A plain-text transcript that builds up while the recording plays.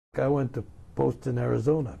I went to Poston,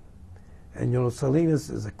 Arizona, and Salinas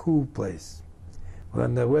is a cool place.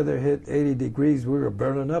 When the weather hit 80 degrees, we were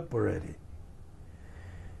burning up already.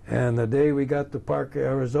 And the day we got to Parker,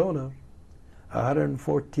 Arizona,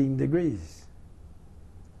 114 degrees.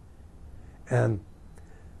 And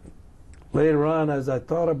later on, as I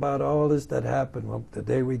thought about all this that happened the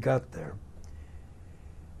day we got there,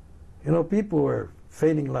 people were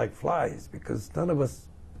fainting like flies because none of us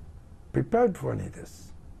prepared for any of this.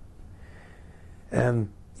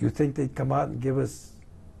 And you think they'd come out and give us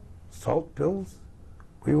salt pills?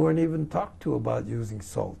 We weren't even talked to about using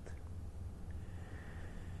salt.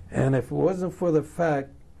 And if it wasn't for the fact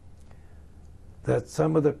that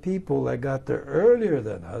some of the people that got there earlier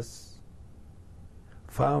than us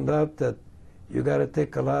found out that you got to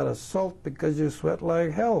take a lot of salt because you sweat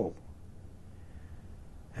like hell.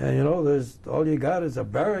 And there's all you got is a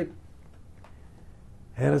barrack,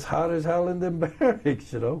 and it's hot as hell in them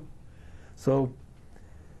barracks, So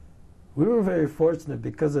we were very fortunate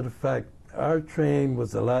because of the fact our train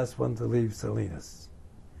was the last one to leave Salinas.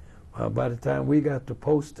 By the time we got to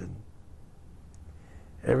Poston,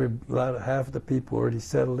 half the people already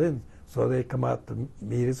settled in, so they come out to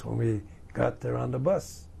meet us when we got there on the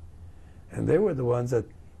bus. And they were the ones that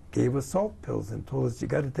gave us salt pills and told us you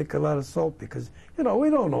got to take a lot of salt because, we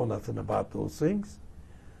don't know nothing about those things.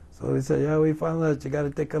 So they said, yeah, we found out you got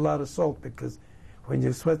to take a lot of salt because when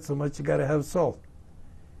you sweat so much, you got to have salt.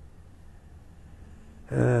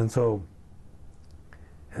 And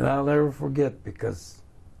I'll never forget because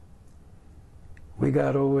we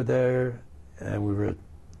got over there and we were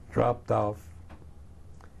dropped off,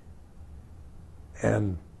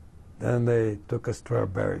 and then they took us to our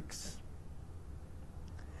barracks.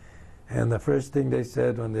 And the first thing they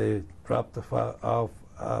said when they dropped us off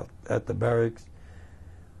at the barracks,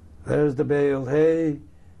 there's the bale hay,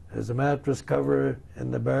 there's a mattress cover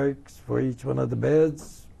in the barracks for each one of the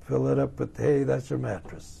beds, fill it up with hay, that's your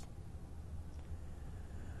mattress.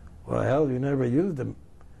 Well, hell, you never used the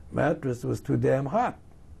mattress, it was too damn hot.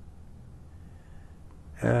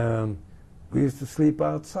 And we used to sleep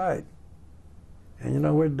outside.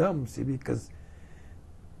 And we're dumb, see, because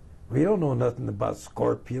we don't know nothing about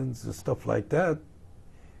scorpions and stuff like that.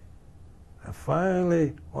 And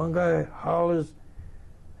finally, one guy hollers,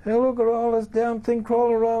 hey, look at all this damn thing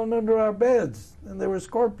crawling around under our beds. And they were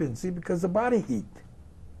scorpions, see, because of body heat.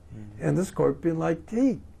 Mm-hmm. And the scorpion liked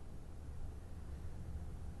heat.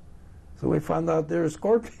 So we found out they were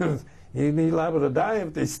scorpions. You're liable to die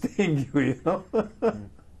if they sting you, Mm-hmm.